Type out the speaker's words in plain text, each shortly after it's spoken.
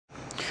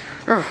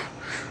Oh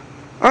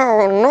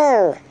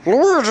no,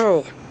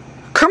 Luigi!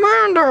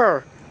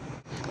 Commander!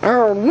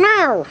 Oh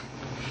no!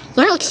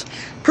 Yikes!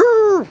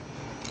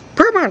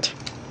 Permit!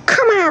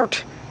 Come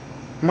out!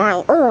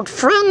 My old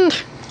friend!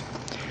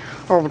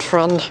 Old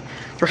friend,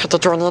 you had to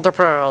join the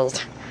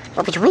Enterprise.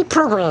 I was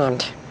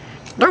reprogrammed.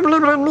 Don't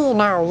believe it on me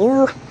now,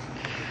 you.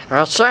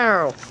 I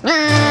shall.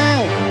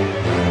 Yes.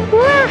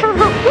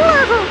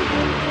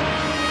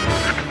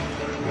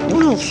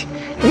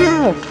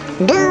 No!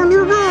 Down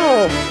you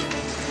go!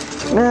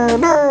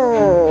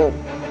 No!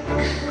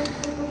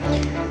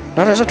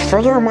 That is it for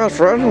you, my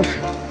friend.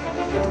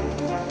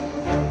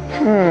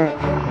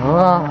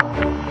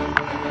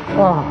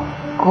 Oh,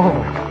 good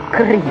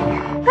grief.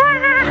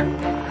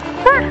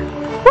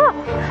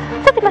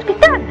 Something must be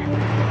done.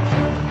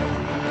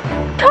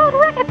 Toad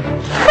Racket!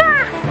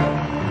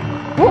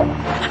 Oh,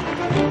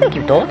 thank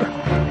you, Toad.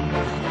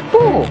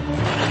 Oh.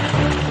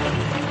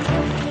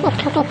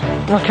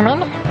 Come in.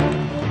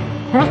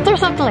 Must do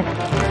something.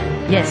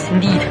 Yes,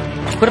 indeed.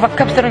 What about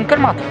Cubster and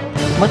Kermit?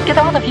 Must get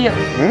out of here.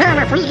 Not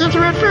if we get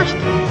you out first.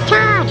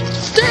 Todd,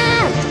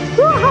 stand!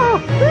 Woohoo!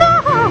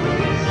 No!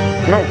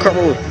 No,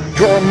 Cubble.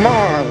 You're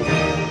mine.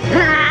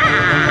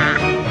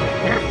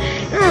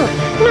 Oh,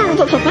 no,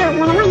 you can't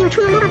run away, you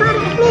treat a little bit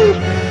like me.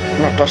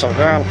 Not this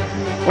again.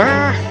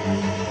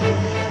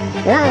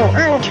 Wow,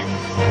 out.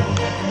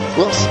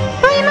 Yes. I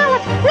am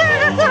out.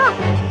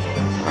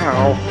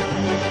 Ow.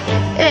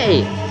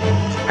 Hey,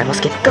 I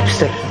must get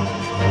Cubster.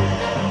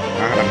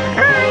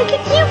 I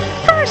get you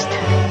first.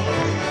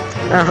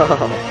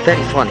 Oh,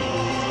 very funny.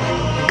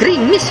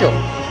 Green missile.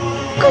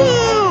 Go!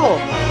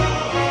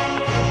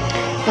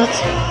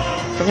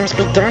 It must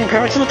be done,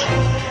 Parakeet.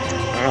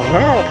 Oh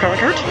no,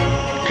 Parakeet.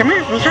 Come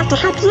on, we have to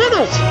help the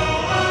others.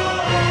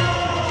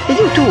 Hey,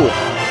 you two.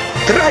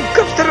 Drive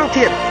Cubster out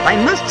here. I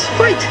must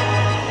fight.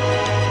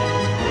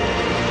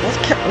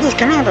 Yes,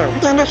 Commander,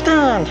 we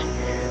understand.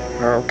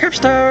 Oh,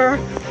 Cubster.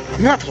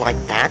 Not like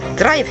that.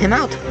 Drive him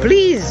out,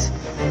 please.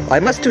 I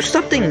must do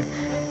something.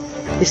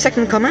 The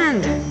second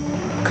command.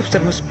 Cubster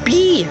must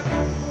be.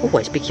 Oh,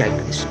 I speak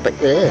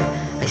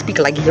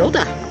like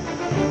Yoda.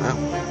 Wow.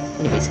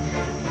 Anyways,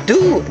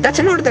 that's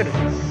an order.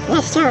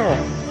 Yes, sir.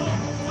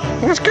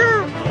 Let's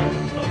go.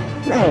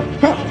 No,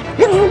 what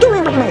are you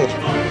doing with me?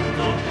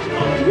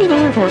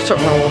 Meeting for some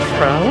old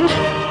friend.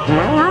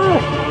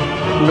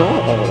 No.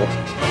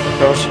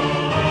 Yes.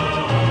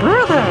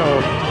 Brother.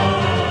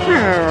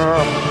 No.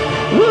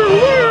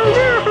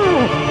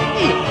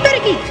 Hey,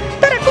 Parakeet!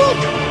 Parakeet!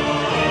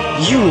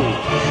 You.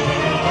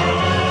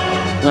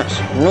 Yes,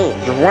 me.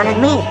 You wanted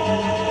me?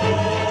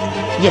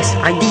 Yes,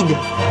 I did.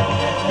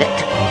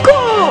 Let's go!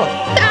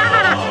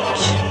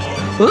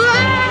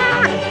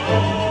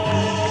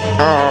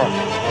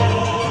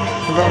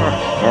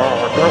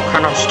 You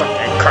cannot stop me,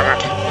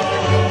 Kermit.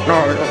 No,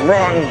 you're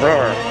wrong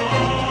there.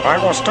 I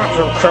will stop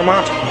you,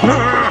 Kermit.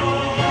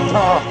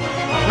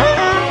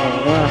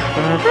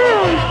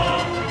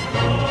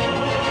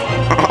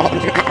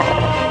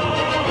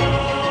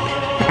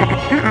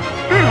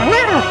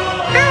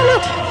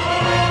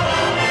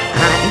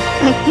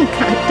 I think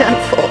I'm done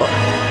for.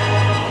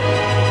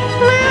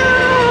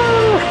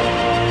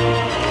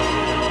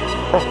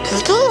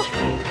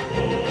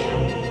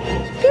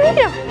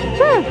 Peter!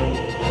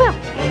 Well,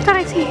 thought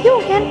I'd see you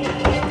again.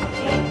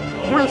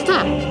 What's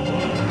that?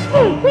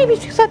 Maybe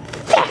she said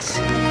this.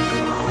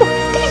 Oh,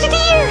 there's a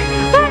deer!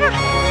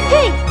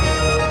 Hey!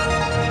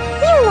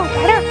 You know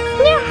better!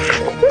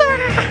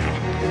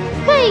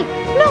 Hey!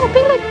 No,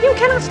 Piglet, you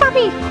cannot stop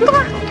me!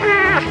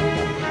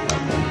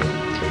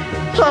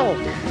 Hey!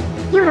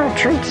 You don't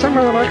treat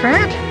somebody like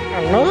that! A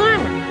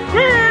man!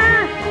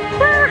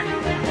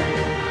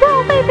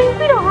 No, baby,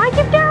 we don't like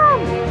him down!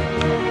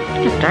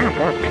 Get down,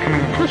 boy,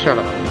 becoming official.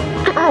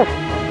 Oh!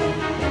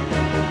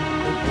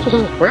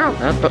 Well,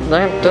 that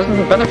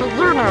doesn't benefit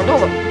you now,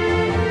 does it?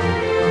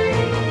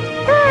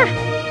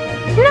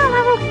 Now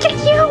I will get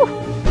you!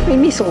 My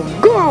missile,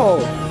 go!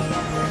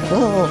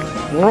 Oh,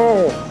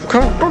 no!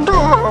 Come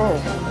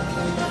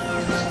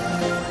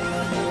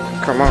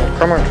on!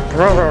 Come on,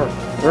 brother!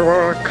 You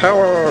are a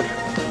coward!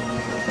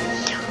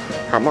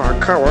 I'm not a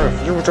coward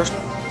if you just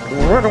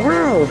run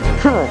away!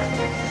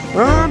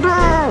 Oh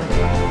no!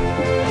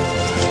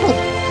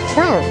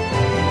 Hey,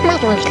 why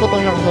are you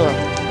sleeping over here?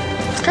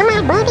 Come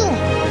on, buddy!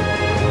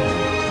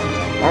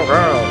 Oh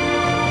god!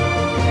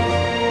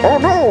 Oh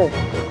no!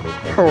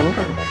 Oh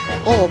no!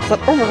 It's an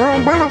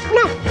overgrown ball of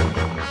fluff!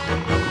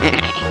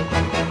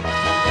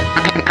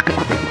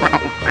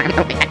 I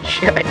know it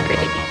should be.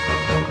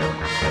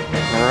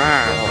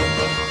 Wow!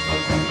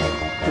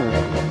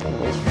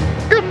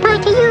 Goodbye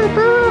to you,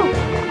 Boo!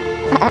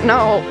 Oh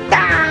no!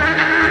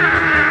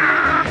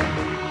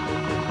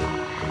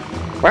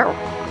 Well,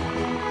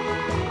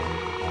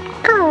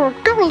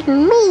 go with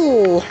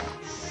me!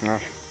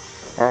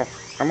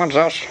 I'm on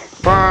this.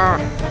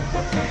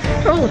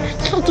 Hey,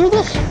 can I do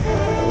this?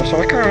 Yes, I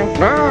can.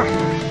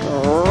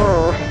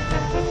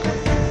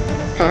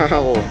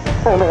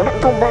 Oh no,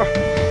 not go back.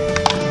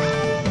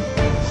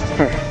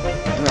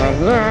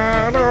 No.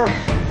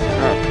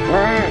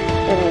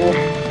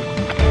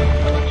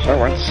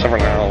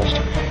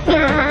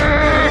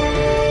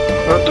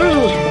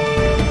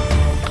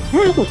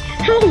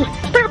 Hey,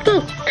 stop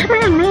this! Come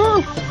on,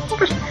 man!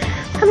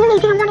 I really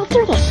didn't want to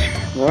do this.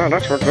 Yeah,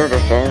 that's what good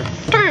is saying.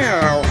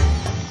 Ow!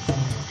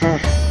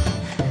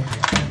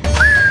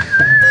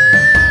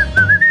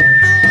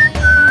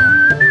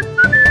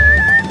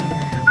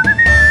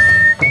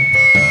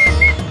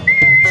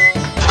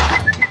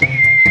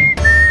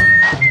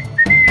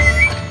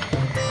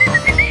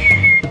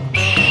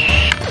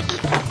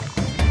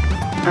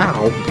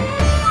 Ow.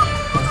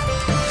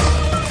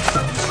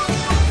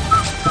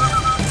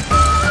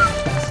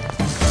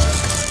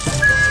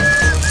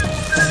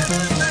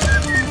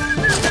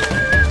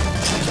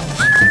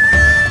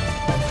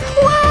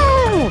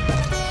 Whoa!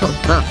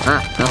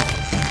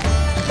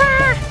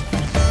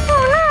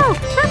 Oh no!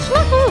 That's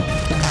Nicky!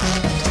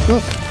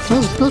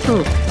 He's Nicky!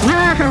 No!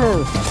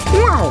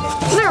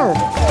 No!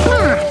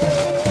 No!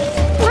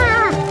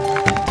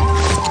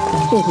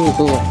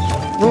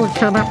 We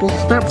cannot be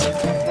stopped.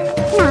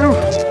 No!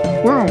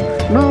 Whoa!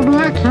 Maybe I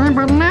can,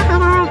 but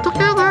not all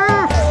together!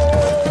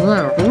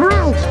 Yeah,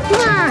 right!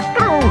 Yeah!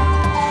 Oh!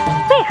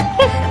 There,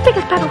 this is the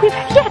biggest battle we've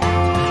had yet.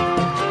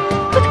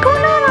 What's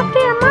going on up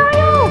there,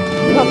 Mario?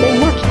 Nothing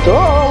much to... Oh!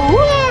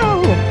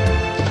 Whoa!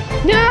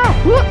 No!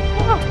 Whoa!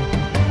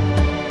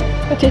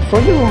 That's it for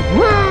you!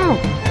 Whoa!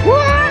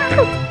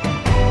 Whoa!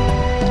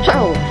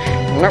 So,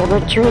 now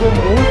retreating,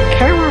 you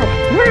coward!